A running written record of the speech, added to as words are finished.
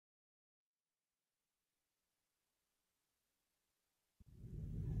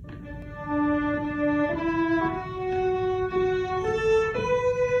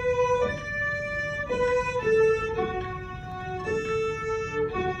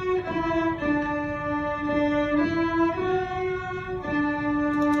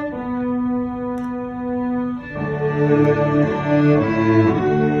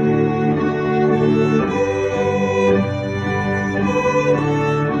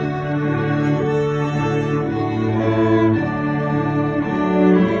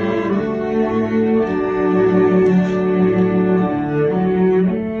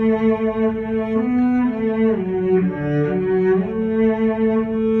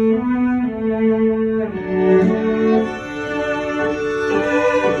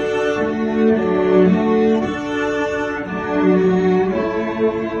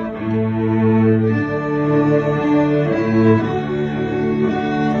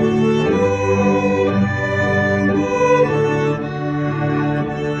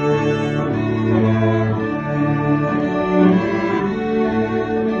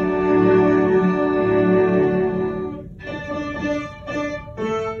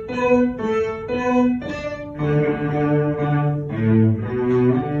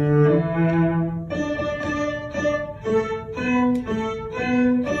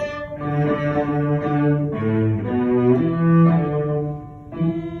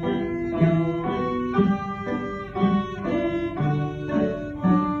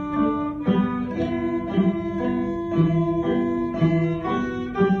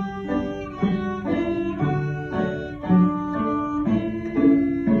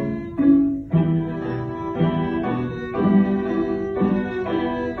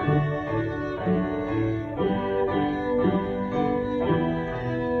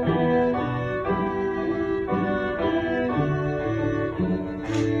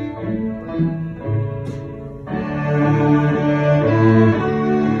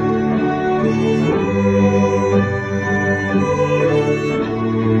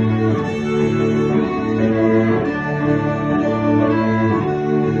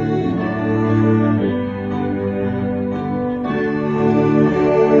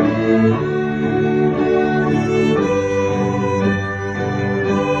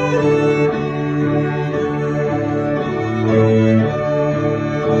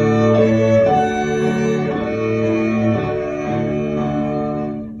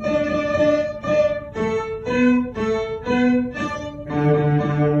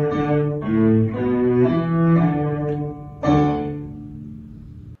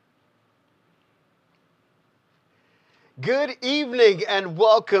Good evening and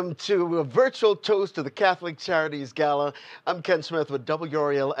welcome to a virtual toast to the Catholic Charities Gala. I'm Ken Smith with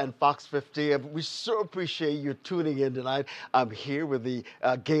WRL and Fox 50. We so appreciate you tuning in tonight. I'm here with the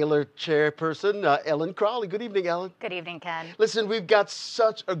Gala chairperson, Ellen Crowley. Good evening, Ellen. Good evening, Ken. Listen, we've got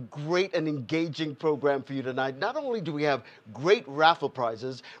such a great and engaging program for you tonight. Not only do we have great raffle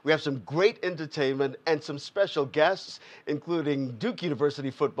prizes, we have some great entertainment and some special guests, including Duke University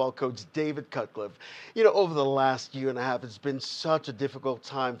football coach David Cutcliffe. You know, over the last year and a half, it's been such a difficult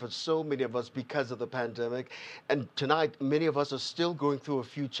time for so many of us because of the pandemic. And tonight, many of us are still going through a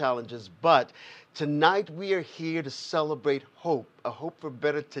few challenges. But tonight, we are here to celebrate hope, a hope for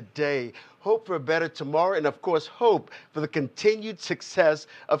better today, hope for a better tomorrow, and of course, hope for the continued success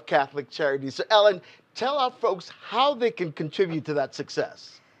of Catholic Charities. So, Ellen, tell our folks how they can contribute to that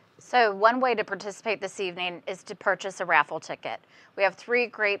success. So one way to participate this evening is to purchase a raffle ticket. We have 3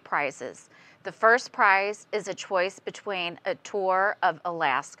 great prizes. The first prize is a choice between a tour of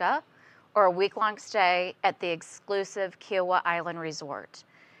Alaska or a week-long stay at the exclusive Kiowa Island Resort.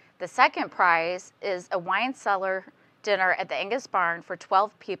 The second prize is a wine cellar dinner at the Angus Barn for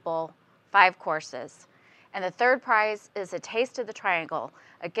 12 people, 5 courses. And the third prize is a Taste of the Triangle,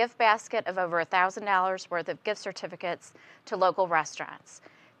 a gift basket of over $1,000 worth of gift certificates to local restaurants.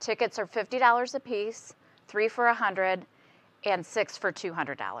 Tickets are $50 a piece, 3 for $100, and 6 for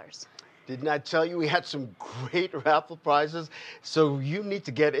 $200. Didn't I tell you we had some great raffle prizes? So you need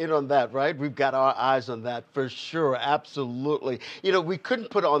to get in on that, right? We've got our eyes on that for sure, absolutely. You know, we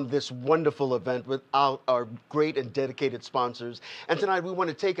couldn't put on this wonderful event without our great and dedicated sponsors. And tonight we want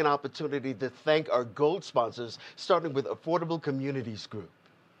to take an opportunity to thank our gold sponsors, starting with Affordable Communities Group.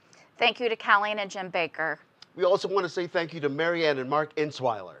 Thank you to Colleen and Jim Baker. We also want to say thank you to Marianne and Mark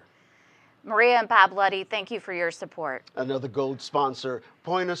Insweiler. Maria and Bob Luddy, thank you for your support. Another gold sponsor,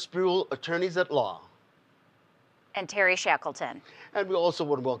 Pointer Spruill, Attorneys at Law. And Terry Shackleton. And we also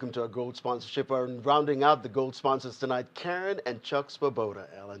want to welcome to our gold sponsorship, and rounding out the gold sponsors tonight, Karen and Chuck Svoboda.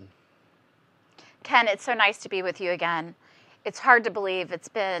 Ellen. Ken, it's so nice to be with you again. It's hard to believe it's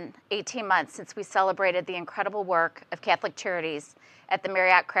been 18 months since we celebrated the incredible work of Catholic Charities at the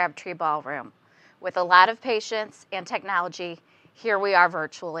Marriott Crabtree Ballroom. With a lot of patience and technology, here we are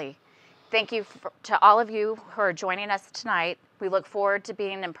virtually. Thank you to all of you who are joining us tonight. We look forward to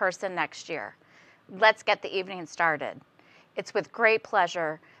being in person next year. Let's get the evening started. It's with great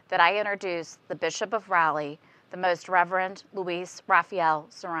pleasure that I introduce the Bishop of Raleigh, the Most Reverend Luis Rafael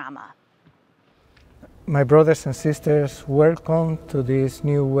Zarama. My brothers and sisters, welcome to this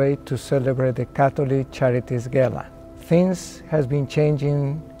new way to celebrate the Catholic Charities Gala. Things have been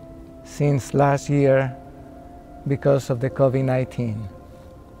changing since last year because of the COVID-19.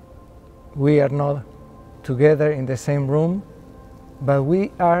 We are not together in the same room, but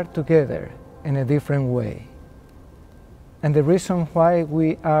we are together in a different way. And the reason why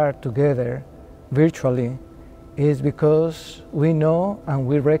we are together virtually is because we know and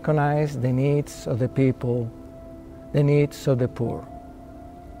we recognize the needs of the people, the needs of the poor.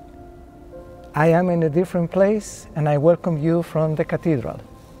 I am in a different place, and I welcome you from the cathedral,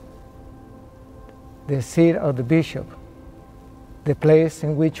 the seat of the bishop, the place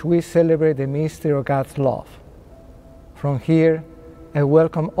in which we celebrate the mystery of God's love. From here, I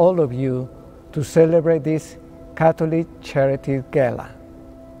welcome all of you to celebrate this Catholic Charities Gala.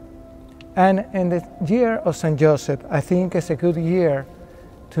 And in the year of St. Joseph, I think it's a good year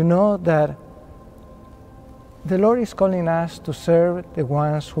to know that the Lord is calling us to serve the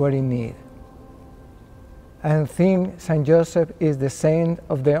ones who are in need. I think St. Joseph is the saint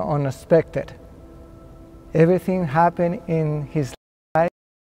of the unexpected. Everything happened in his life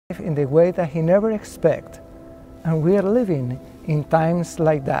in the way that he never expected. And we are living in times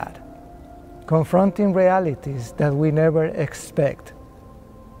like that, confronting realities that we never expect.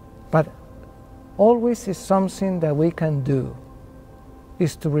 But always is something that we can do,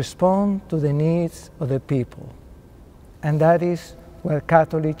 is to respond to the needs of the people. And that is what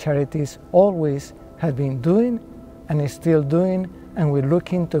Catholic Charities always has been doing and is still doing, and we're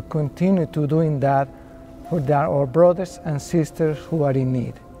looking to continue to doing that for our brothers and sisters who are in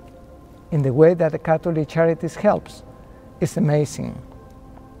need. In the way that the Catholic Charities helps is amazing.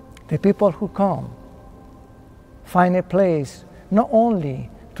 The people who come find a place not only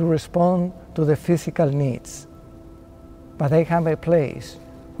to respond to the physical needs, but they have a place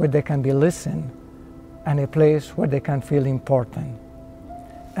where they can be listened and a place where they can feel important.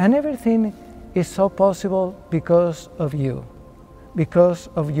 And everything is so possible because of you, because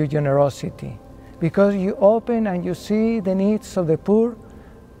of your generosity, because you open and you see the needs of the poor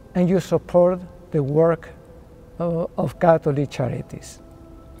and you support the work of Catholic Charities.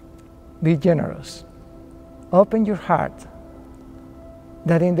 Be generous. Open your heart,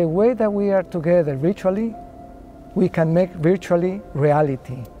 that in the way that we are together virtually, we can make virtually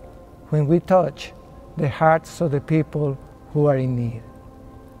reality when we touch the hearts of the people who are in need.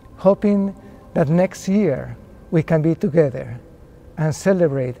 Hoping that next year we can be together and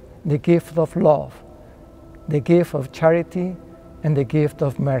celebrate the gift of love, the gift of charity, and the gift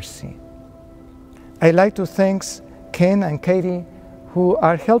of mercy. I'd like to thank Ken and Katie who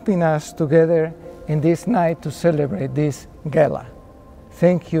are helping us together in this night to celebrate this gala.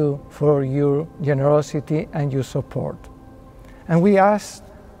 Thank you for your generosity and your support. And we ask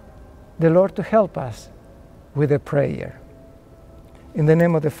the Lord to help us with a prayer. In the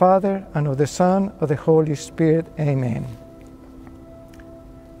name of the Father, and of the Son, of the Holy Spirit, amen.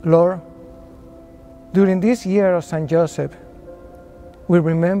 Lord, during this year of St. Joseph, we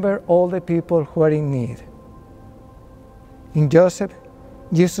remember all the people who are in need. In Joseph,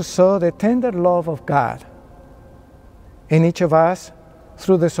 Jesus saw the tender love of God. In each of us,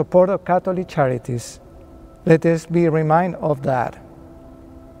 through the support of Catholic Charities, let us be reminded of that.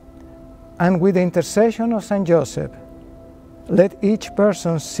 And with the intercession of St. Joseph, let each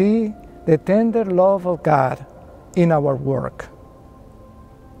person see the tender love of God in our work.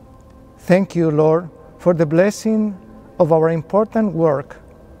 Thank you, Lord, for the blessing of our important work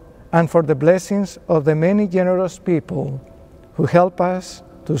and for the blessings of the many generous people who help us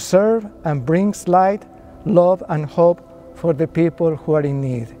to serve and brings light, love, and hope for the people who are in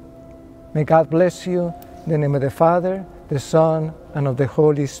need. May God bless you. In the name of the Father, the Son, and of the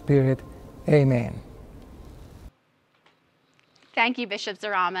Holy Spirit. Amen. Thank you, Bishop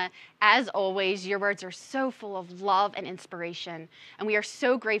Zarama. As always, your words are so full of love and inspiration, and we are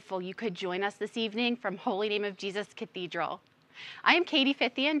so grateful you could join us this evening from Holy Name of Jesus Cathedral. I am Katie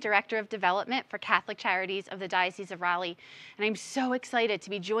Fithian, Director of Development for Catholic Charities of the Diocese of Raleigh, and I'm so excited to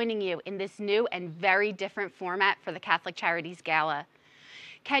be joining you in this new and very different format for the Catholic Charities Gala.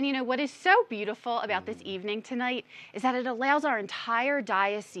 Ken, you know, what is so beautiful about this evening tonight is that it allows our entire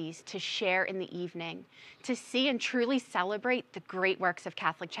diocese to share in the evening, to see and truly celebrate the great works of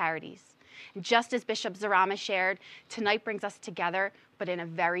Catholic Charities. And just as Bishop Zarama shared, tonight brings us together, but in a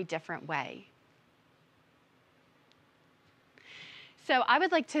very different way. So I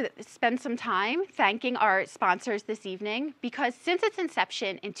would like to spend some time thanking our sponsors this evening, because since its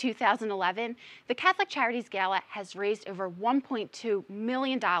inception in 2011, the Catholic Charities Gala has raised over $1.2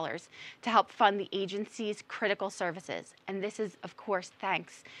 million to help fund the agency's critical services. And this is, of course,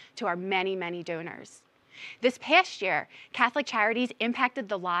 thanks to our many, many donors. This past year, Catholic Charities impacted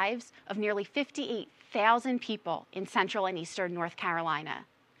the lives of nearly 58,000 people in Central and Eastern North Carolina.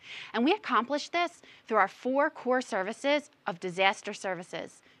 And we accomplished this through our 4 core services of disaster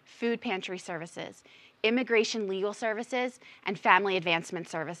services, food pantry services, immigration legal services, and family advancement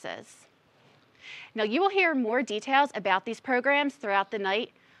services. Now, you will hear more details about these programs throughout the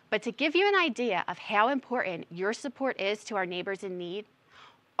night, but to give you an idea of how important your support is to our neighbors in need,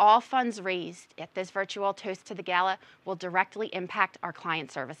 all funds raised at this virtual Toast to the Gala will directly impact our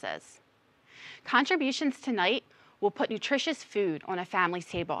client services. Contributions tonight will put nutritious food on a family's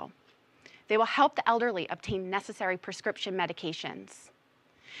table. They will help the elderly obtain necessary prescription medications.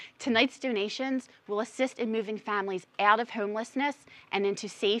 Tonight's donations will assist in moving families out of homelessness and into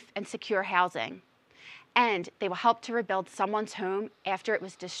safe and secure housing. And they will help to rebuild someone's home after it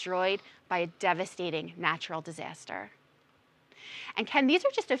was destroyed by a devastating natural disaster. And Ken, these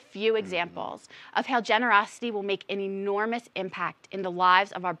are just a few examples of how generosity will make an enormous impact in the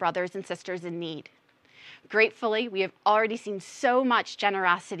lives of our brothers and sisters in need. Gratefully, we have already seen so much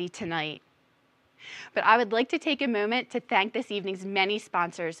generosity tonight. But I would like to take a moment to thank this evening's many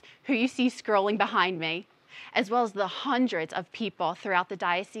sponsors who you see scrolling behind me, as well as the hundreds of people throughout the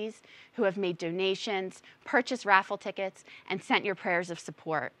diocese who have made donations, purchased raffle tickets, and sent your prayers of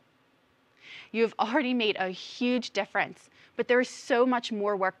support. You have already made a huge difference but there is so much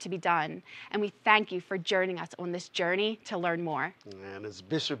more work to be done. And we thank you for joining us on this journey to learn more. And as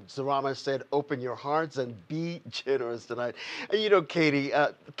Bishop Zarama said, open your hearts and be generous tonight. And you know, Katie,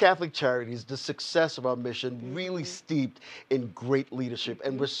 Catholic Charities, the success of our mission really steeped in great leadership.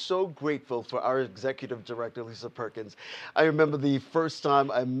 And we're so grateful for our executive director, Lisa Perkins. I remember the first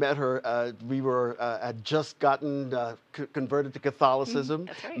time I met her, we were had just gotten converted to Catholicism,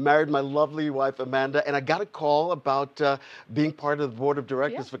 That's right. married my lovely wife, Amanda, and I got a call about being part of the board of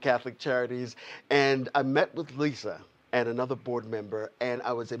directors for Catholic Charities. And I met with Lisa and another board member, and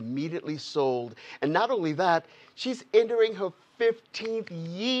I was immediately sold. And not only that, she's entering her 15th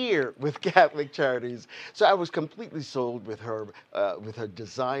year with Catholic Charities. So I was completely sold with her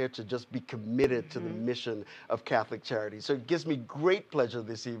desire to just be committed to the mission of Catholic Charities. So it gives me great pleasure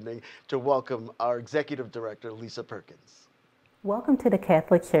this evening to welcome our Executive Director, Lisa Perkins. Welcome to the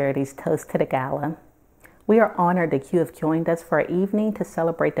Catholic Charities Toast to the Gala. We are honored that you have joined us for an evening to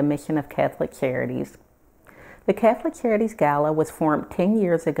celebrate the mission of Catholic Charities. The Catholic Charities Gala was formed 10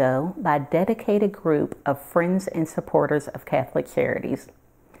 years ago by a dedicated group of friends and supporters of Catholic Charities.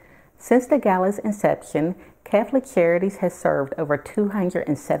 Since the Gala's inception, Catholic Charities has served over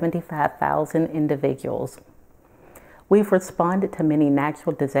 275,000 individuals. We've responded to many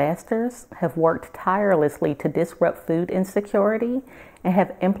natural disasters, have worked tirelessly to disrupt food insecurity, and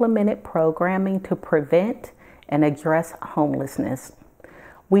have implemented programming to prevent and address homelessness.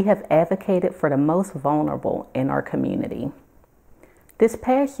 We have advocated for the most vulnerable in our community. This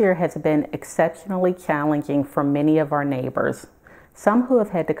past year has been exceptionally challenging for many of our neighbors, some who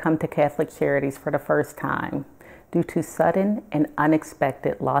have had to come to Catholic Charities for the first time due to sudden and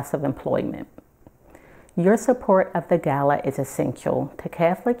unexpected loss of employment. Your support of the Gala is essential to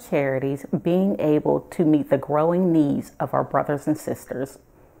Catholic Charities being able to meet the growing needs of our brothers and sisters.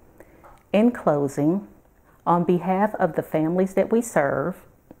 In closing, on behalf of the families that we serve,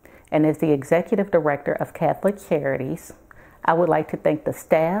 and as the Executive Director of Catholic Charities, I would like to thank the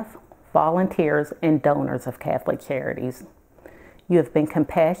staff, volunteers, and donors of Catholic Charities. You have been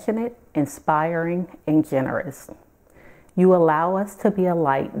compassionate, inspiring, and generous. You allow us to be a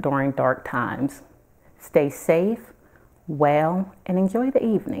light during dark times. Stay safe, well, and enjoy the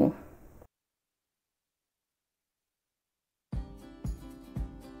evening.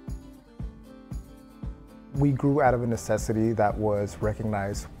 We grew out of a necessity that was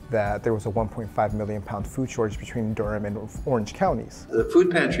recognized that there was a 1.5 million pound food shortage between Durham and Orange counties. The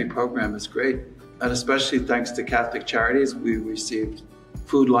food pantry program is great, and especially thanks to Catholic Charities, we received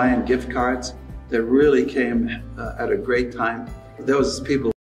Food Lion gift cards that really came at a great time. There was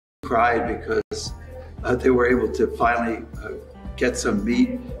people who cried because they were able to finally get some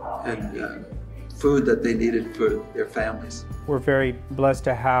meat and food that they needed for their families. We're very blessed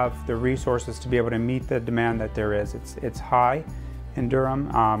to have the resources to be able to meet the demand that there is. It's high in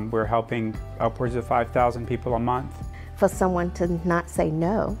Durham. We're helping upwards of 5,000 people a month. For someone to not say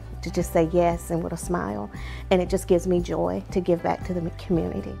no, to just say yes and with a smile, and it just gives me joy to give back to the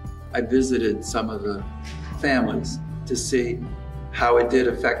community. I visited some of the families to see how it did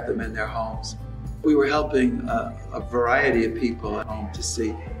affect them in their homes. We were helping a variety of people at home to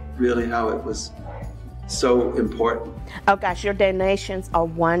see really how it was so important. Oh gosh, your donations are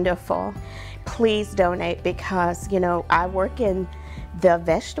wonderful. Please donate because, you know, I work in the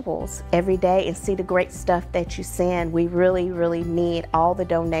vegetables every day and see the great stuff that you send. We really, really need all the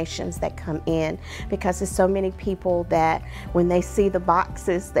donations that come in because there's so many people that when they see the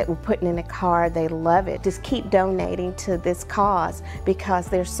boxes that we're putting in the car, they love it. Just keep donating to this cause because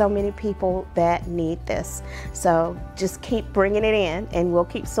there's so many people that need this. So just keep bringing it in and we'll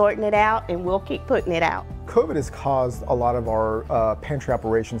keep sorting it out and we'll keep putting it out. COVID has caused a lot of our pantry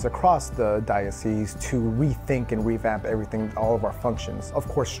operations across the diocese to rethink and revamp everything, all of our functions. Of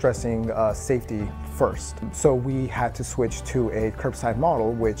course, stressing safety first. So we had to switch to a curbside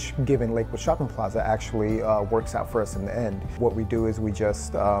model, which given Lakewood Shopping Plaza actually works out for us in the end. What we do is we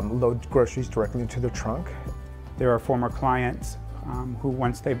just load groceries directly into the trunk. There are former clients who,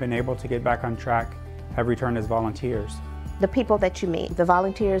 once they've been able to get back on track, have returned as volunteers. The people that you meet, the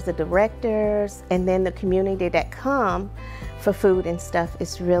volunteers, the directors, and then the community that come for food and stuff,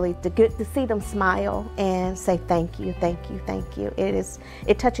 it's really good to see them smile and say thank you, thank you, thank you.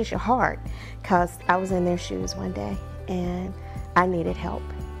 It touches your heart because I was in their shoes one day and I needed help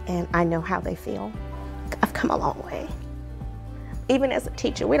and I know how they feel. I've come a long way. Even as a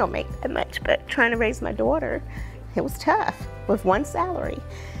teacher, we don't make that much, but trying to raise my daughter, it was tough with one salary.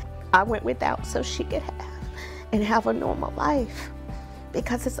 I went without so she could have a normal life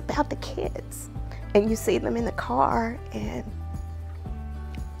because it's about the kids. And you see them in the car and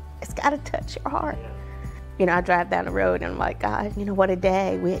it's gotta touch your heart. You know, I drive down the road and I'm like, God, you know, what a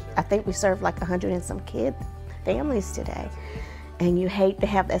day. I think we served like 100 and some families today. And you hate to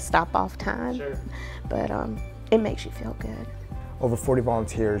have that stop off time, sure. But it makes you feel good. Over 40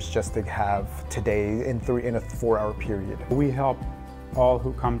 volunteers just to have today in a 4-hour period. We help all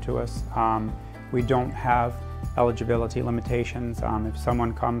who come to us. We don't have eligibility limitations. If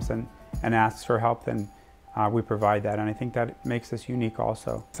someone comes and asks for help, then we provide that, and I think that makes us unique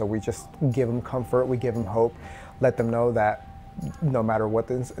also. So we just give them comfort, we give them hope, let them know that no matter what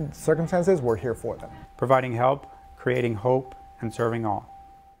the circumstances, we're here for them. Providing help, creating hope, and serving all.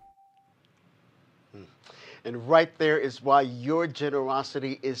 And right there is why your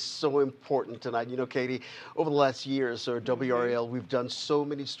generosity is so important tonight. You know, Katie, over the last year or so, WRAL, we've done so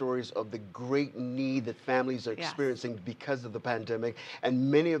many stories of the great need that families are experiencing because of the pandemic, and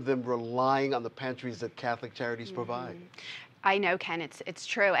many of them relying on the pantries that Catholic Charities provide. I know, Ken, it's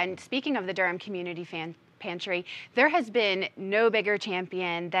true. And speaking of the Durham Community Pantry, there has been no bigger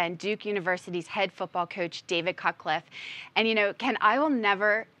champion than Duke University's head football coach, David Cutcliffe. And you know, Ken, I will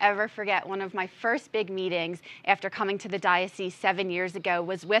never, ever forget one of my first big meetings after coming to the diocese 7 years ago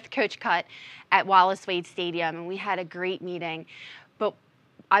was with Coach Cut at Wallace Wade Stadium, and we had a great meeting. But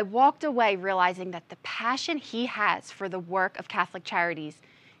I walked away realizing that the passion he has for the work of Catholic Charities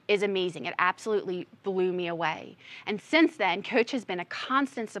is amazing. It absolutely blew me away. And since then, Coach has been a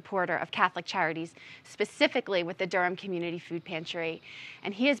constant supporter of Catholic Charities, specifically with the Durham Community Food Pantry.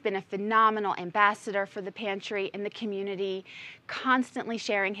 And he has been a phenomenal ambassador for the pantry in the community, constantly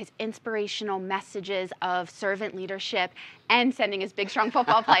sharing his inspirational messages of servant leadership and sending his big, strong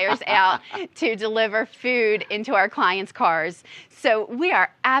football players out to deliver food into our clients' cars. So we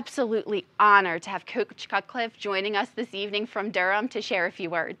are absolutely honored to have Coach Cutcliffe joining us this evening from Durham to share a few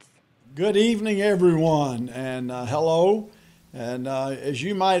words. Good evening, everyone, and hello. And as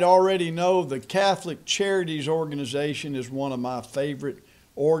you might already know, the Catholic Charities Organization is one of my favorite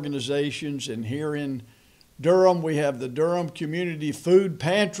organizations, and here in Durham, we have the Durham Community Food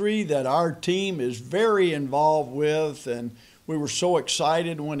Pantry that our team is very involved with, and we were so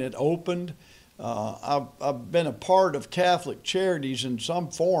excited when it opened. I've been a part of Catholic Charities in some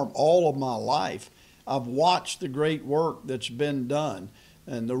form all of my life. I've watched the great work that's been done,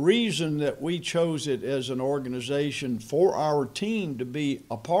 and the reason that we chose it as an organization for our team to be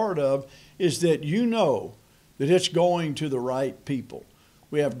a part of is that you know that it's going to the right people.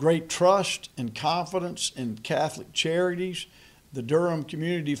 We have great trust and confidence in Catholic Charities. The Durham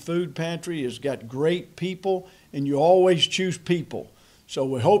Community Food Pantry has got great people, and you always choose people. So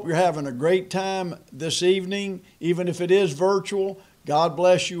we hope you're having a great time this evening, even if it is virtual. God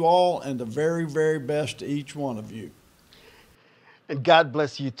bless you all, and the very, very best to each one of you. And God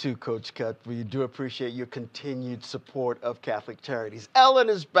bless you too, Coach Cut. We do appreciate your continued support of Catholic Charities. Ellen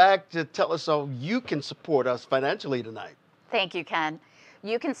is back to tell us how you can support us financially tonight. Thank you, Ken.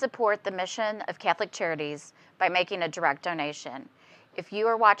 You can support the mission of Catholic Charities by making a direct donation. If you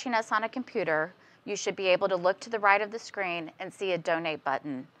are watching us on a computer, you should be able to look to the right of the screen and see a donate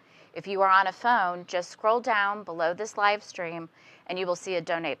button. If you are on a phone, just scroll down below this live stream and you will see a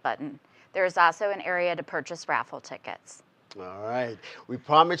donate button. There is also an area to purchase raffle tickets. All right. We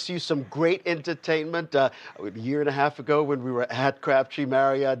promised you some great entertainment. A year and a half ago when we were at Crabtree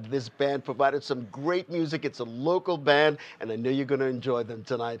Marriott, this band provided some great music. It's a local band, and I know you're going to enjoy them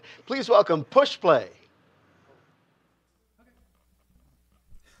tonight. Please welcome Push Play.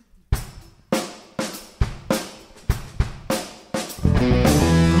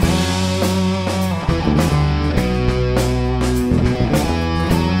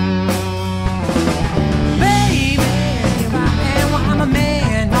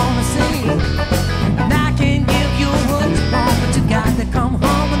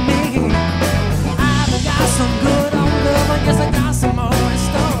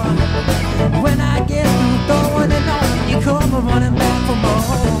 Running back for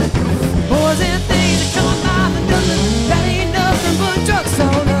more. Boys and things that come by the dozen, that ain't nothing but drugs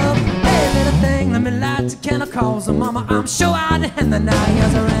sold up. Hey, little thing, let me light your candle, cause mama, I'm sure I'd hand the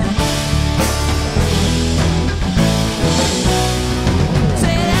night around.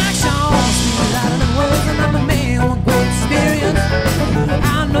 Say action, speak louder than words, and I'm a man with great experience.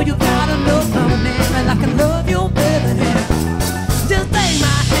 I know you got enough of me, and I can love you better than him. Just take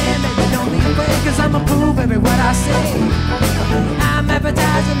my hand, baby, don't be afraid, cause I'ma prove every word I say. I'm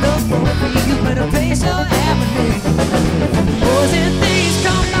advertising love for you, better place your avenue. Boys and thieves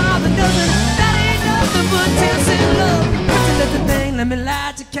come by the dozen, that ain't nothing but ten-cent love. Pretty little thing, let me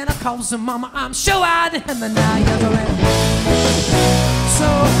light your candle, cause mama, I'm sure I'd hand the night around. So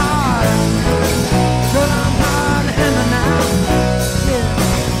hard, girl, I'm hard to handle now.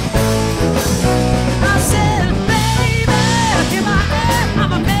 Yeah. I said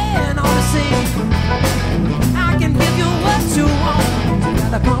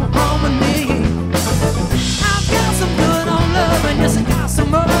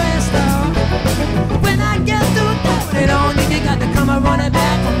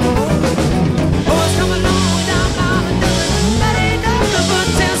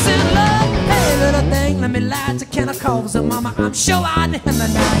light a can of calls, and mama, I'm sure I'd him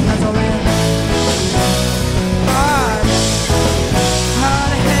and I was already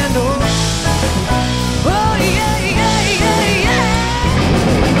hard to handle. Oh yeah, yeah, yeah, yeah.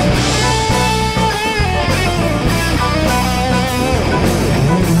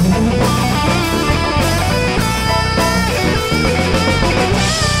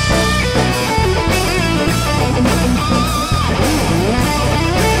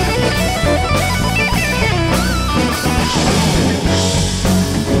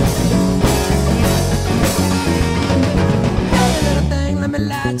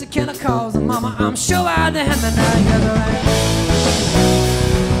 To can of calls, and mama, I'm sure I'd hand the night together right.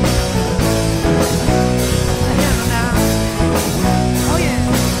 Oh yeah.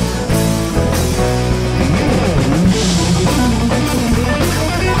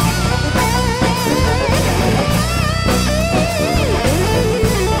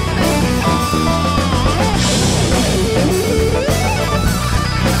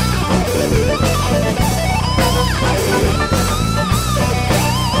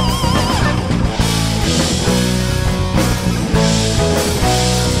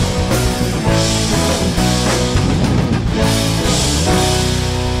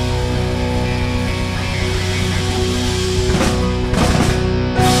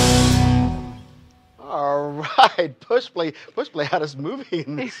 Push Play had us moving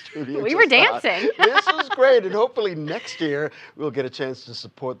in the studio. We were dancing. This was great, and hopefully next year we'll get a chance to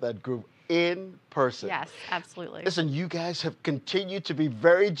support that group in person. Yes, absolutely. Listen, you guys have continued to be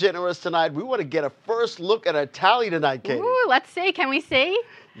very generous tonight. We want to get a first look at our tally tonight, Katie. Ooh, let's see. Can we see?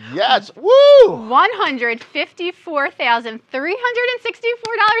 Yes. Woo!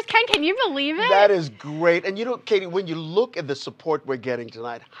 $154,364. Ken, can you believe it? That is great. And you know, Katie, when you look at the support we're getting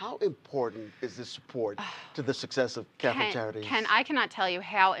tonight, how important is this support to the success of Catholic Charities? Ken, I cannot tell you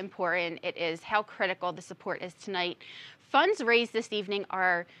how important it is, how critical the support is tonight. Funds raised this evening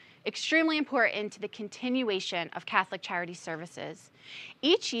are extremely important to the continuation of Catholic Charities services.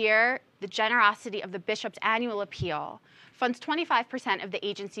 Each year, the generosity of the Bishop's annual appeal funds 25% of the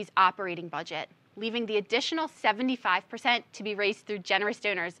agency's operating budget, leaving the additional 75% to be raised through generous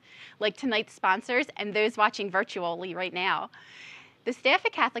donors like tonight's sponsors and those watching virtually right now. The staff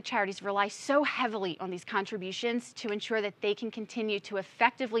at Catholic Charities rely so heavily on these contributions to ensure that they can continue to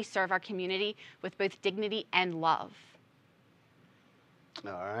effectively serve our community with both dignity and love.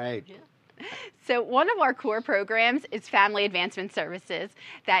 All right. Yeah. So one of our core programs is Family Advancement Services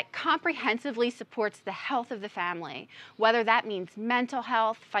that comprehensively supports the health of the family, whether that means mental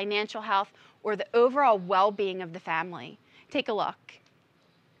health, financial health, or the overall well-being of the family. Take a look.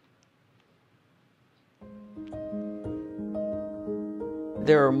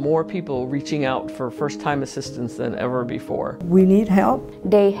 There are more people reaching out for first-time assistance than ever before. We need help.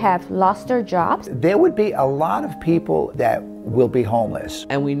 They have lost their jobs. There would be a lot of people that will be homeless.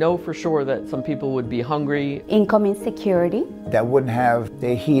 And we know for sure that some people would be hungry. Income insecurity. That wouldn't have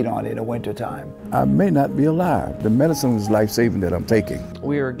their heat on in the wintertime. I may not be alive. The medicine is life-saving that I'm taking.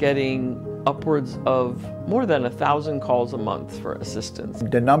 We are getting upwards of more than 1,000 calls a month for assistance.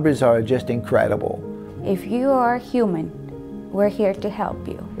 The numbers are just incredible. If you are human, we're here to help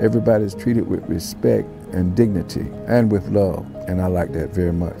you. Everybody's treated with respect and dignity and with love, and I like that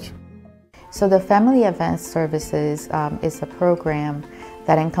very much. So the Family Advanced Services is a program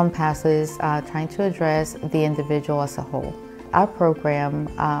that encompasses trying to address the individual as a whole. Our program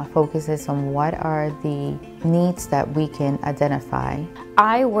focuses on what are the needs that we can identify.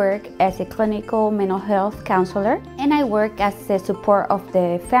 I work as a clinical mental health counselor, and I work as the support of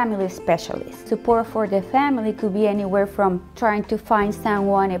the family specialist. Support for the family could be anywhere from trying to find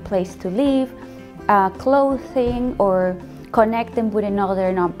someone a place to live, clothing, or connect them with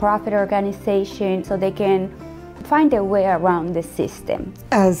another nonprofit organization so they can find their way around the system.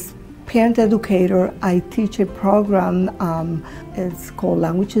 As parent educator, I teach a program, it's called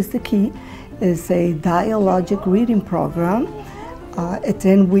Language is the Key. It's a dialogic reading program, a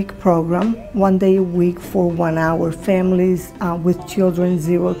 10-week program, 1 day a week for 1 hour. Families with children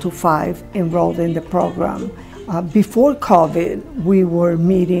 0 to 5 enrolled in the program. Before COVID, we were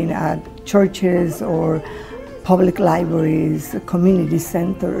meeting at churches or public libraries, community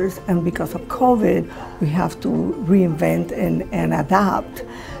centers, and because of COVID, we have to reinvent and adapt.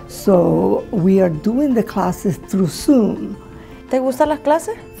 So we are doing the classes through Zoom. ¿Te gustan las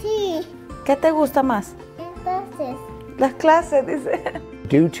clases? Sí. ¿Qué te gusta más? Las clases. Las clases, dice.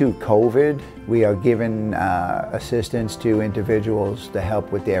 Due to COVID, we are giving assistance to individuals to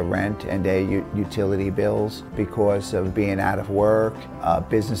help with their rent and their utility bills because of being out of work,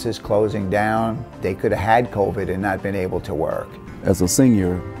 businesses closing down. They could have had COVID and not been able to work. as a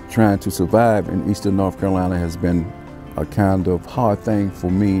senior, trying to survive in Eastern North Carolina has been a kind of hard thing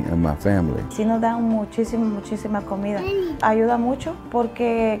for me and my family. Sí nos dan muchísima comida. Ayuda mucho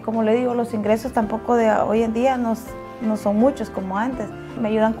porque, como le digo, los ingresos tampoco de hoy en día no son muchos como antes. Me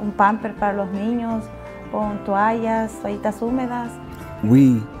ayudan con pamper para los niños, con toallas húmedas.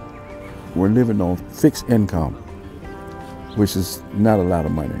 We were living on fixed income, which is not a lot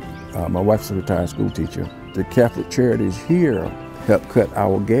of money. My wife's a retired school teacher. The Catholic Charities here help cut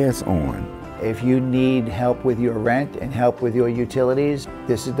our gas on. If you need help with your rent and help with your utilities,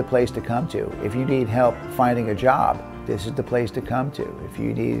 this is the place to come to. If you need help finding a job, this is the place to come to. If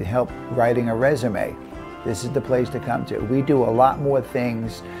you need help writing a resume, this is the place to come to. We do a lot more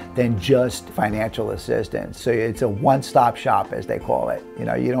things than just financial assistance. So it's a one-stop shop, as they call it. You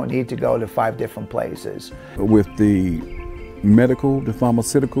know, you don't need to go to 5 different places. With the medical, the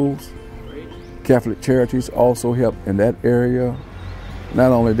pharmaceuticals, Catholic Charities also help in that area.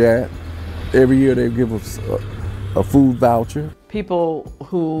 Not only that, every year they give us a food voucher. People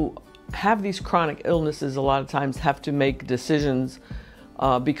who have these chronic illnesses a lot of times have to make decisions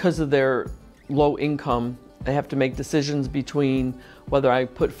because of their low income. They have to make decisions between whether I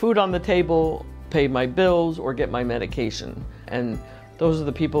put food on the table, pay my bills, or get my medication. And those are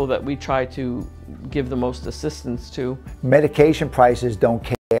the people that we try to give the most assistance to. Medication prices don't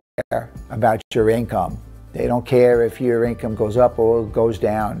care about your income. They don't care if your income goes up or goes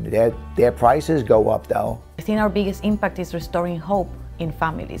down. Their prices go up though. I think our biggest impact is restoring hope in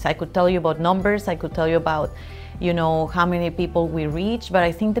families. I could tell you about numbers, I could tell you about, you know, how many people we reach, but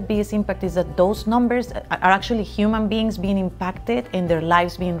I think the biggest impact is that those numbers are actually human beings being impacted and their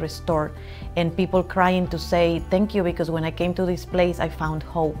lives being restored, and people crying to say, thank you, because when I came to this place, I found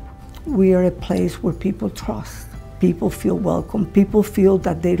hope. We are a place where people trust. People feel welcome. People feel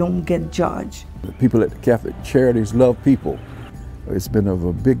that they don't get judged. The people at the Catholic Charities love people. It's been of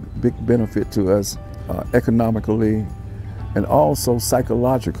a big benefit to us economically and also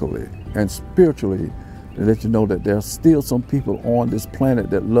psychologically and spiritually, to let you know that there's still some people on this planet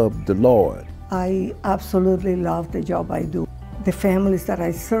that love the Lord. I absolutely love the job I do. The families that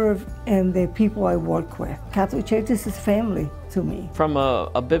I serve and the people I work with. Catholic Charities is family to me. From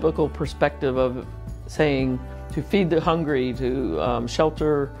a biblical perspective of saying to feed the hungry, to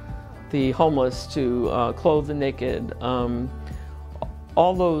shelter the homeless, to clothe the naked,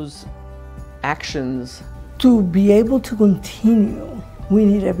 all those actions. To be able to continue, we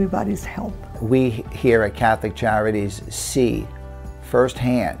need everybody's help. We here at Catholic Charities see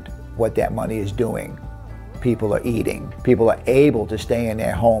firsthand what that money is doing. People are eating. People are able to stay in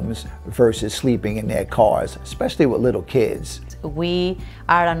their homes versus sleeping in their cars, especially with little kids. We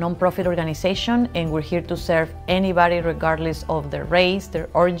are a non-profit organization and we're here to serve anybody regardless of their race, their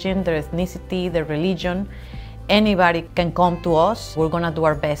origin, their ethnicity, their religion. Anybody can come to us. We're gonna do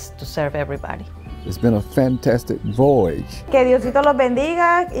our best to serve everybody. It's been a fantastic voyage. Que Diosito los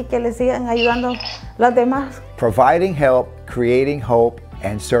bendiga y que les sigan ayudando los demás. Providing help, creating hope,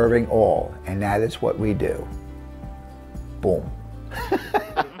 and serving all, and that is what we do. Boom.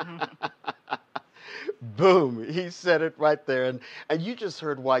 Boom, he said it right there. And you just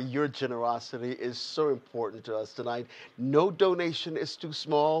heard why your generosity is so important to us tonight. No donation is too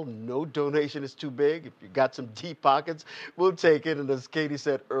small, no donation is too big. If you got some deep pockets, we'll take it. And as Katie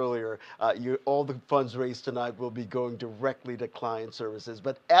said earlier, all the funds raised tonight will be going directly to client services.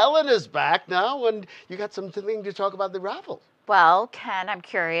 But Ellen is back now, and you got something to talk about the raffle. Well, Ken, I'm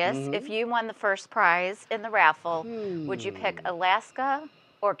curious, if you won the first prize in the raffle, would you pick Alaska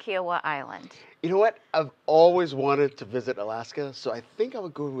or Kiowa Island? You know what? I've always wanted to visit Alaska, so I think I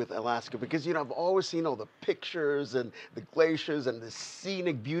would go with Alaska because, you know, I've always seen all the pictures and the glaciers and the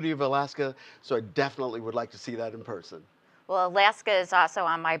scenic beauty of Alaska, so I definitely would like to see that in person. Well, Alaska is also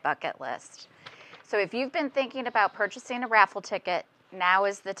on my bucket list. So if you've been thinking about purchasing a raffle ticket, now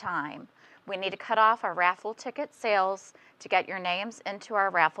is the time. We need to cut off our raffle ticket sales to get your names into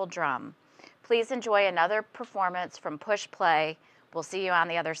our raffle drum. Please enjoy another performance from Push Play. We'll see you on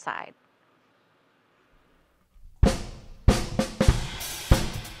the other side.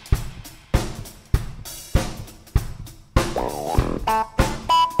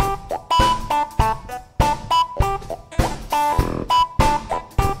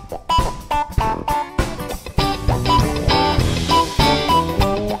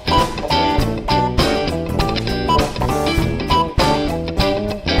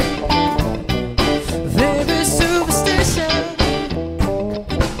 Very superstition.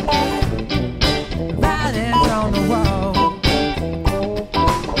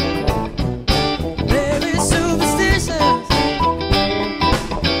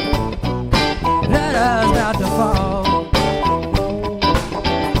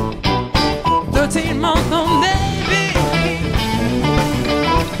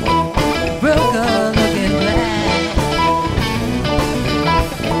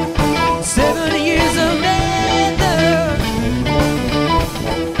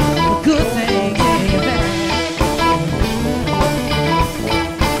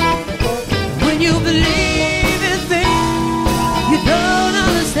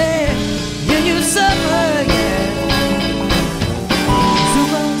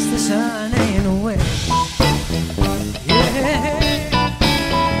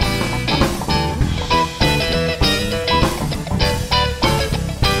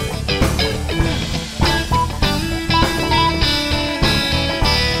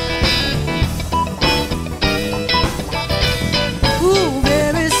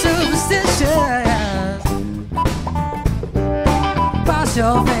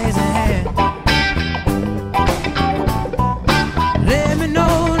 let me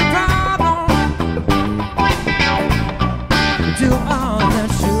know the problem. Do all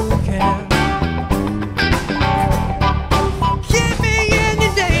that you can. Keep me in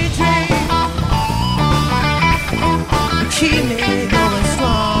your daydream. Keep me going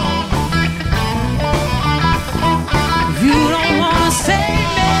strong. You don't wanna save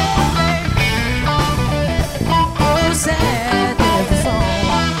me. Oh, sad is the song.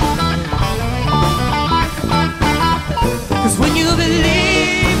 'Cause when you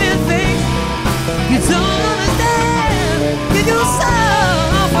believe in things you don't understand, you do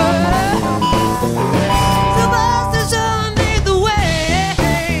suffer. Superstition ain't the way.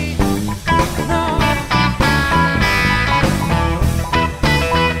 No.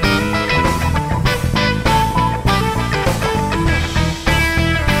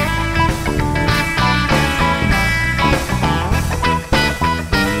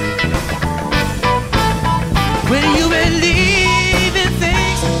 When you believe in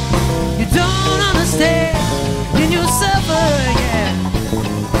things you don't understand, then you suffer, yeah.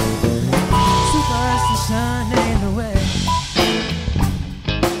 Superstition ain't the way.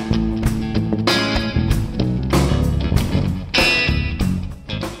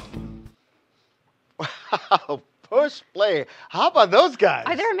 Wow, push play. How about those guys?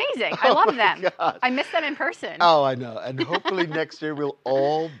 Oh, they're amazing. I Oh love my them. gosh. I miss them in person. Oh, I know. And hopefully next year we'll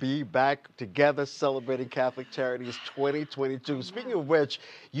all be back together celebrating Catholic Charities 2022. Speaking of which,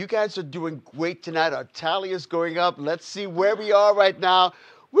 you guys are doing great tonight. Our tally is going up. Let's see where we are right now.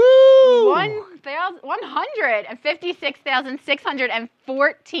 Woo!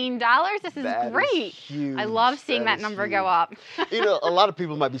 $156,614. This is That is great. huge. I love seeing that is number huge. go up. You know, a lot of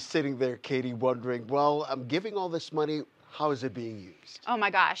people might be sitting there, Katie, wondering, well, I'm giving all this money. How is it being used? Oh my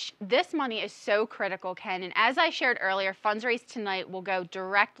gosh, this money is so critical, Ken. And as I shared earlier, Fundraise Tonight will go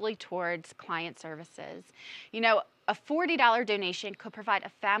directly towards client services. You know, a $40 donation could provide a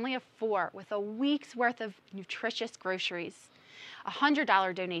family of 4 with a week's worth of nutritious groceries. A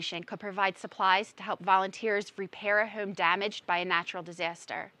 $100 donation could provide supplies to help volunteers repair a home damaged by a natural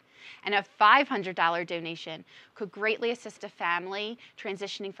disaster. And a $500 donation could greatly assist a family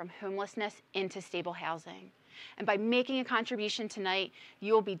transitioning from homelessness into stable housing. And by making a contribution tonight,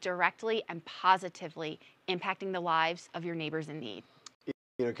 you will be directly and positively impacting the lives of your neighbors in need.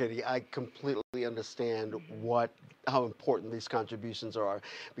 You know, Katie, I completely understand how important these contributions are,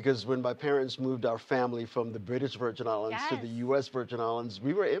 because when my parents moved our family from the British Virgin Islands to the U.S. Virgin Islands,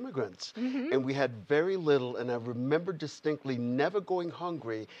 we were immigrants, and we had very little, and I remember distinctly never going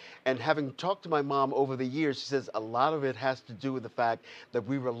hungry, and having talked to my mom over the years, she says a lot of it has to do with the fact that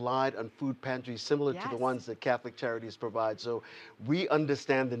we relied on food pantries similar to the ones that Catholic Charities provide, so we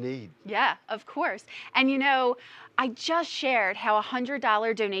understand the need. Yeah, of course. And you know, I just shared how a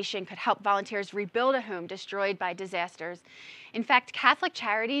 $100 donation could help volunteers rebuild a home destroyed by disasters. In fact, Catholic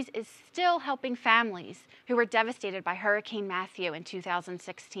Charities is still helping families who were devastated by Hurricane Matthew in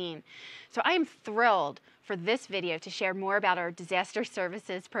 2016. So I am thrilled for this video to share more about our disaster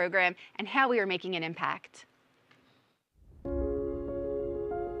services program and how we are making an impact.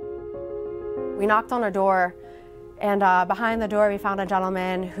 We knocked on a door, and behind the door we found a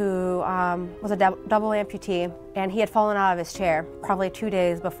gentleman who was a double amputee, and he had fallen out of his chair probably 2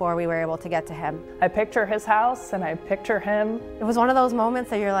 days before we were able to get to him. I picture his house and I picture him. It was one of those moments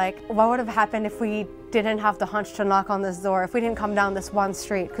that you're like, what would have happened if we didn't have the hunch to knock on this door, if we didn't come down this one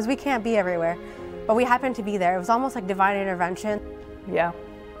street, because we can't be everywhere. But we happened to be there. It was almost like divine intervention. Yeah,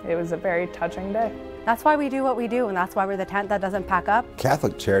 it was a very touching day. That's why we do what we do, and that's why we're the tent that doesn't pack up.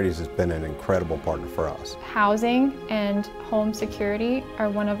 Catholic Charities has been an incredible partner for us. Housing and home security are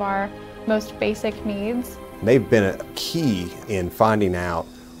one of our most basic needs. They've been a key in finding out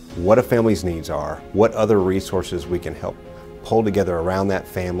what a family's needs are, what other resources we can help pull together around that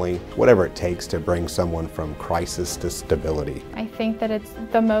family, whatever it takes to bring someone from crisis to stability. I think that it's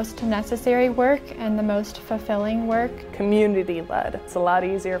the most necessary work and the most fulfilling work. Community-led. It's a lot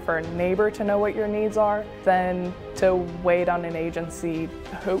easier for a neighbor to know what your needs are than to wait on an agency,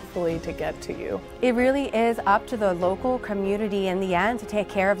 hopefully, to get to you. It really is up to the local community in the end to take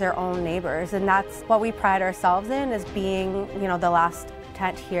care of their own neighbors, and that's what we pride ourselves in, as being, you know, the last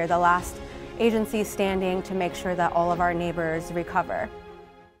tent here, the last agency standing to make sure that all of our neighbors recover.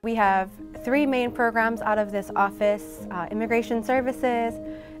 We have 3 main programs out of this office: immigration services,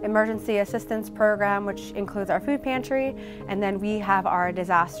 emergency assistance program, which includes our food pantry, and then we have our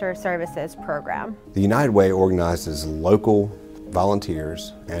disaster services program. The United Way organizes local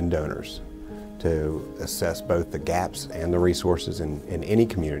volunteers and donors to assess both the gaps and the resources in any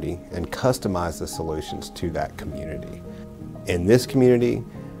community and customize the solutions to that community. In this community,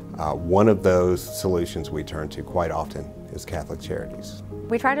 one of those solutions we turn to quite often is Catholic Charities.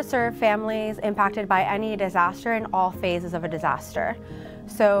 We try to serve families impacted by any disaster in all phases of a disaster.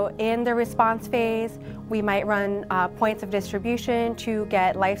 So in the response phase, we might run points of distribution to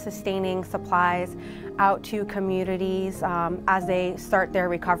get life-sustaining supplies out to communities as they start their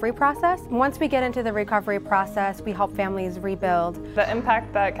recovery process. Once we get into the recovery process, we help families rebuild. The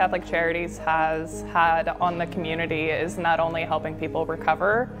impact that Catholic Charities has had on the community is not only helping people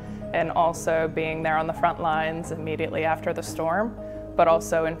recover and also being there on the front lines immediately after the storm, but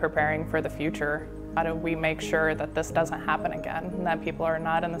also in preparing for the future. How do we make sure that this doesn't happen again, and that people are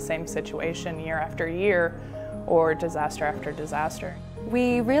not in the same situation year after year or disaster after disaster?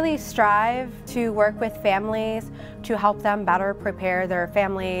 We really strive to work with families to help them better prepare their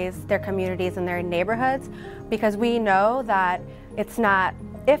families, their communities, and their neighborhoods, because we know that it's not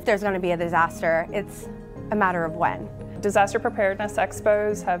if there's going to be a disaster, it's a matter of when. Disaster preparedness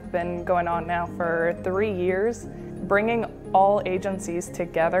expos have been going on now for 3 years, bringing all agencies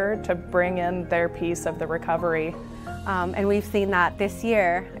together to bring in their piece of the recovery. And we've seen that this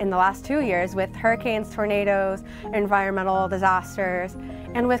year, in the last 2 years, with hurricanes, tornadoes, environmental disasters,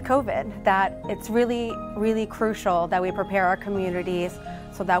 and with COVID, that it's really, really crucial that we prepare our communities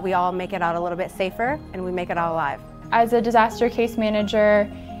so that we all make it out a little bit safer and we make it out alive. As a disaster case manager,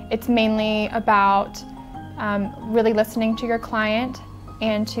 it's mainly about really listening to your client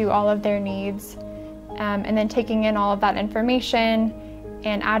and to all of their needs, and then taking in all of that information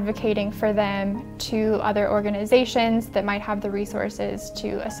and advocating for them to other organizations that might have the resources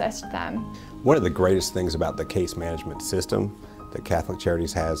to assist them. One of the greatest things about the case management system that Catholic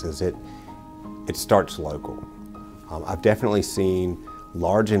Charities has is it starts local. I've definitely seen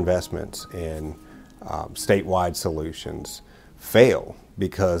large investments in statewide solutions fail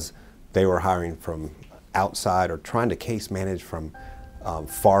because they were hiring from outside or trying to case manage from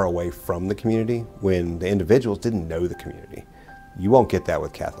far away from the community when the individuals didn't know the community. You won't get that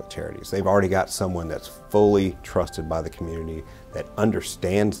with Catholic Charities. They've already got someone that's fully trusted by the community, that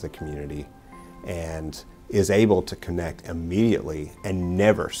understands the community, and is able to connect immediately and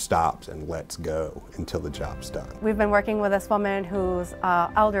never stops and lets go until the job's done. We've been working with this woman who's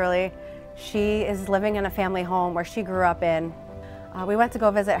elderly. She is living in a family home where she grew up in. We went to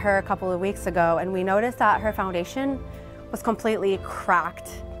go visit her a couple of weeks ago, and we noticed that her foundation was completely cracked.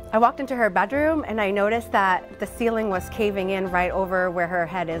 I walked into her bedroom and I noticed that the ceiling was caving in right over where her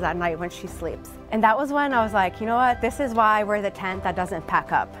head is at night when she sleeps. And that was when I was like, you know what, this is why we're the tent that doesn't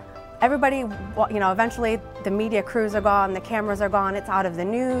pack up. Everybody, you know, eventually the media crews are gone, the cameras are gone, it's out of the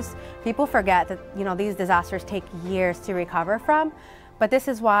news. People forget that, you know, these disasters take years to recover from. But this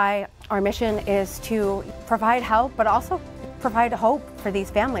is why our mission is to provide help, but also provide hope for these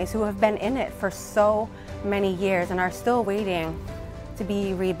families who have been in it for so many years and are still waiting to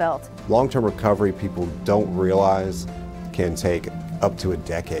be rebuilt. Long-term recovery, people don't realize, can take up to a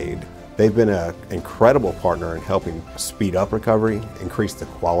decade. They've been an incredible partner in helping speed up recovery, increase the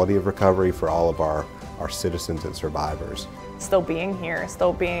quality of recovery for all of our citizens and survivors. Still being here,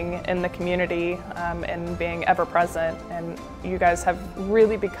 still being in the community, and being ever present. And you guys have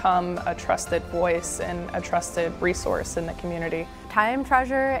really become a trusted voice and a trusted resource in the community. Time,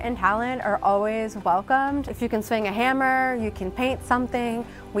 treasure, and talent are always welcomed. If you can swing a hammer, you can paint something.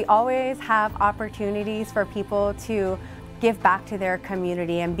 We always have opportunities for people to give back to their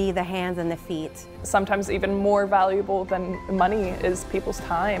community and be the hands and the feet. Sometimes even more valuable than money is people's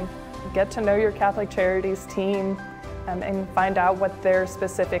time. Get to know your Catholic Charities team and find out what their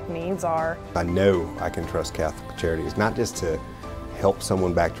specific needs are. I know I can trust Catholic Charities, not just to help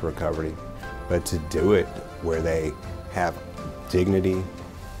someone back to recovery, but to do it where they have dignity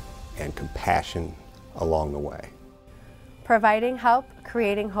and compassion along the way. Providing help,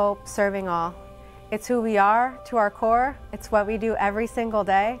 creating hope, serving all. It's who we are to our core. It's what we do every single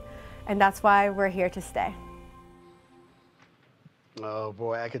day, and that's why we're here to stay. Oh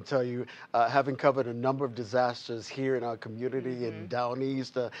boy, I can tell you, having covered a number of disasters here in our community in Down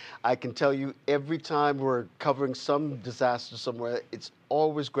East, I can tell you every time we're covering some disaster somewhere, it's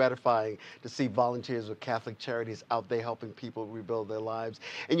always gratifying to see volunteers with Catholic Charities out there helping people rebuild their lives.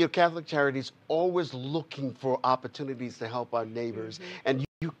 And your Catholic Charities always looking for opportunities to help our neighbors. And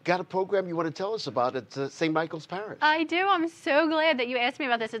you got a program you want to tell us about at St. Michael's Parish. I do. I'm so glad that you asked me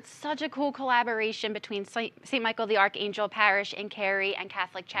about this. It's such a cool collaboration between St. Michael the Archangel Parish in Cary and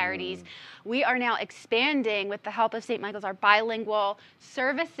Catholic Charities. We are now expanding, with the help of St. Michael's, our bilingual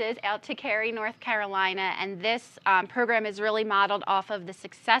services out to Cary, North Carolina. And this program is really modeled off of the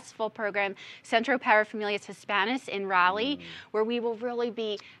successful program Centro para Familias Hispanas in Raleigh, where we will really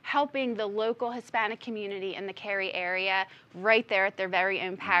be helping the local Hispanic community in the Cary area right there at their very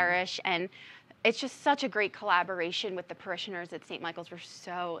own parish. And it's just such a great collaboration with the parishioners at St. Michael's. We're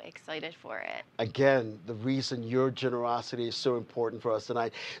so excited for it. Again, the reason your generosity is so important for us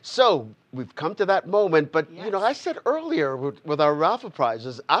tonight. So we've come to that moment, but you know, I said earlier with our raffle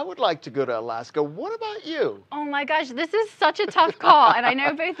prizes, I would like to go to Alaska. What about you? Oh my gosh, this is such a tough call. And I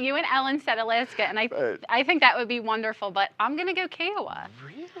know both you and Ellen said Alaska, and I think that would be wonderful, but I'm going to go Kiowa.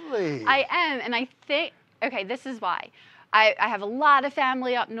 Really? I am, and I think, okay, this is why. I have a lot of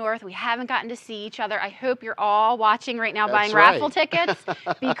family up north. We haven't gotten to see each other. I hope you're all watching right now buying raffle tickets,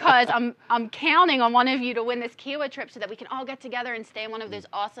 because I'm counting on one of you to win this Kiowa trip so that we can all get together and stay in one of those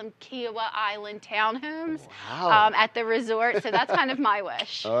awesome Kiowa Island townhomes at the resort. So that's kind of my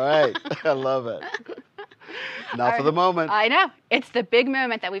wish. All right. I love it. Now for the moment. I know. It's the big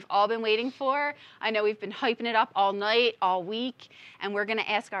moment that we've all been waiting for. I know we've been hyping it up all night, all week, and we're going to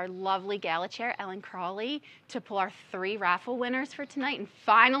ask our lovely gala chair, Ellen Crawley, to pull our 3 raffle winners for tonight and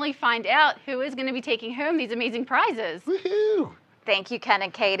finally find out who is going to be taking home these amazing prizes. Woohoo! Thank you, Ken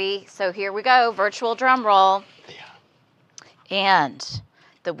and Katie. So here we go, virtual drum roll. And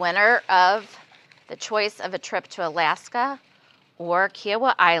the winner of the choice of a trip to Alaska or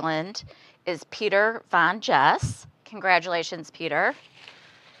Kiowa Island is Peter Von Jess. Congratulations, Peter.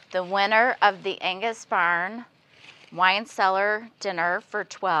 The winner of the Angus Barn Wine Cellar Dinner for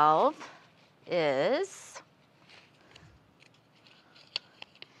 12 is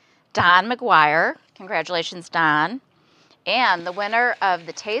Don McGuire. Congratulations, Don. And the winner of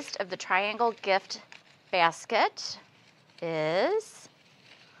the Taste of the Triangle Gift Basket is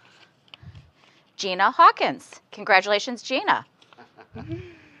Gina Hawkins. Congratulations, Gina.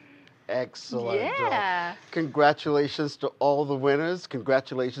 Excellent. Yeah. Congratulations to all the winners.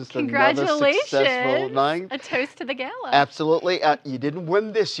 Congratulations to another successful night. A toast to the gala. Absolutely. You didn't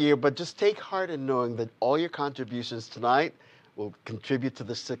win this year, but just take heart in knowing that all your contributions tonight will contribute to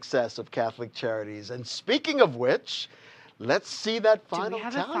the success of Catholic Charities. And speaking of which, let's see that final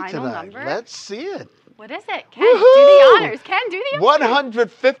have a tally final tonight. number? Let's see it. What is it? Ken, do the honors. Ken, do the honors.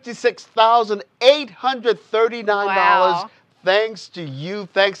 $156,839. Wow. Thanks to you.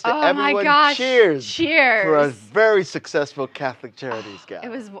 Thanks to Oh everyone. my gosh. Cheers. Cheers. For a very successful Catholic Charities Gala. It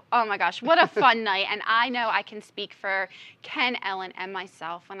was, oh my gosh, what a fun night. And I know I can speak for Ken, Ellen, and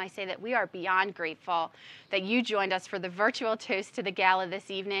myself when I say that we are beyond grateful that you joined us for the virtual toast to the gala this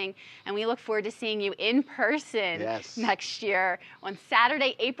evening. And we look forward to seeing you in person next year on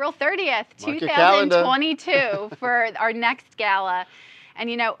Saturday, April 30th, 2022 for our next gala. And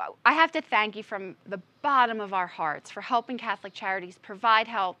you know, I have to thank you from the bottom of our hearts for helping Catholic Charities provide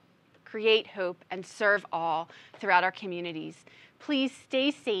help, create hope, and serve all throughout our communities. Please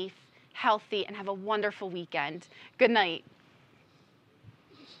stay safe, healthy, and have a wonderful weekend. Good night.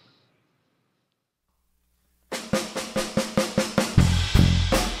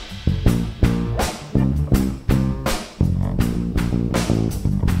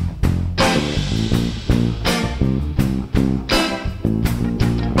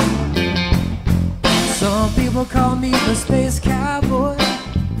 Some people call me the space cowboy.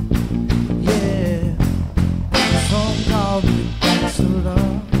 Yeah, some call me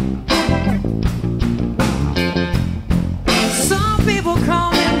Barcelona. Some people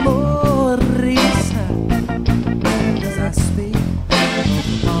call me Maurice, 'cause I speak of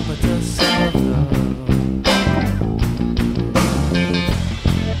the pompous of love.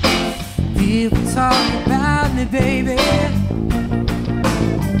 People talk about me, baby.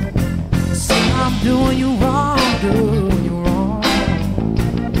 I'm doing you wrong, doing you wrong.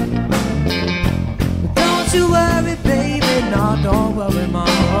 But don't you worry, baby, no, don't worry,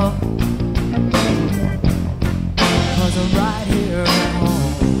 mama, 'cause I'm right here at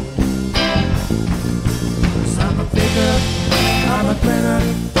home. 'Cause I'm a thinker, I'm a grinner,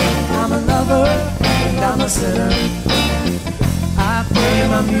 I'm a lover, and I'm a sinner. I play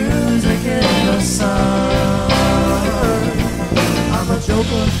my music in the sun. I'm a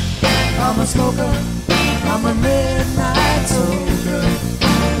joker, I'm a smoker, I'm a midnight toker.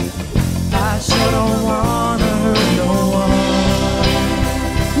 I sure don't wanna hurt no one.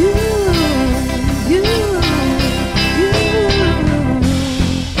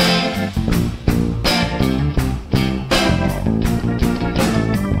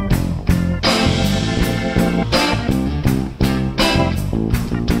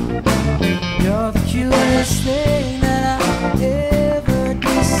 You're the cutest thing that I ever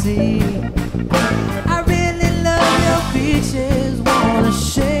did see. I really love your beaches, wanna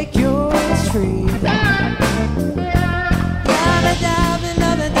shake your tree.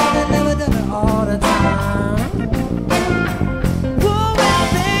 All the time. Oh well,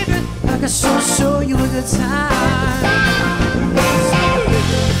 baby, I can show you a good time.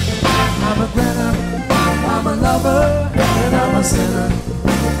 I'm a brother. lover and I'm a sinner.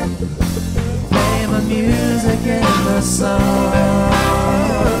 Play my music in the sun.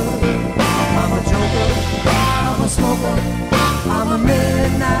 I'm a joker, I'm a smoker, I'm a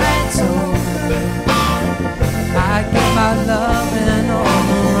midnight toker. I get my loving on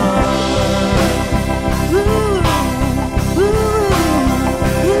the run.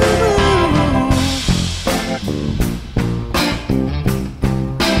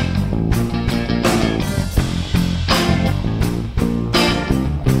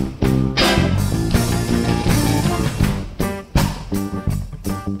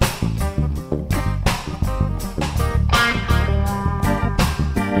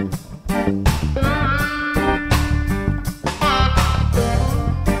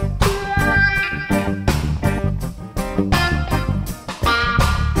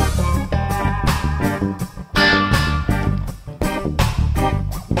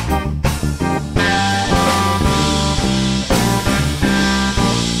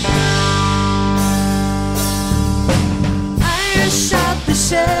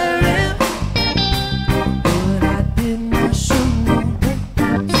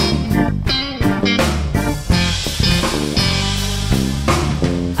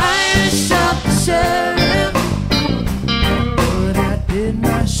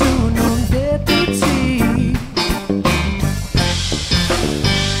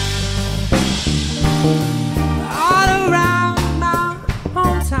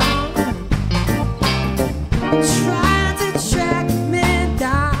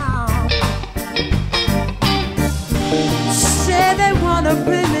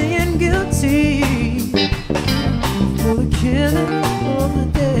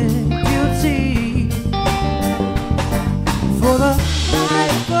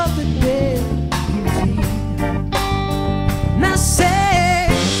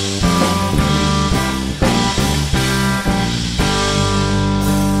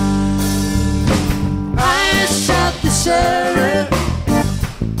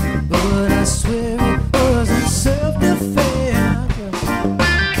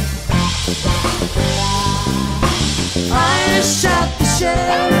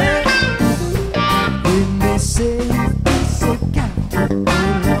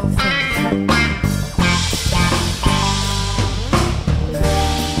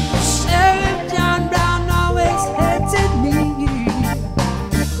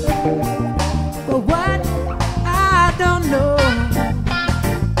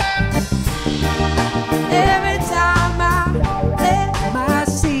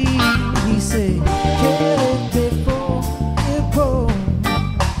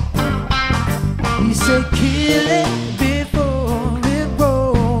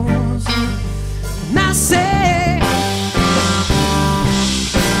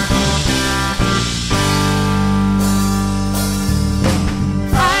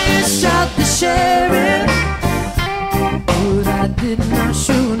 Sheriff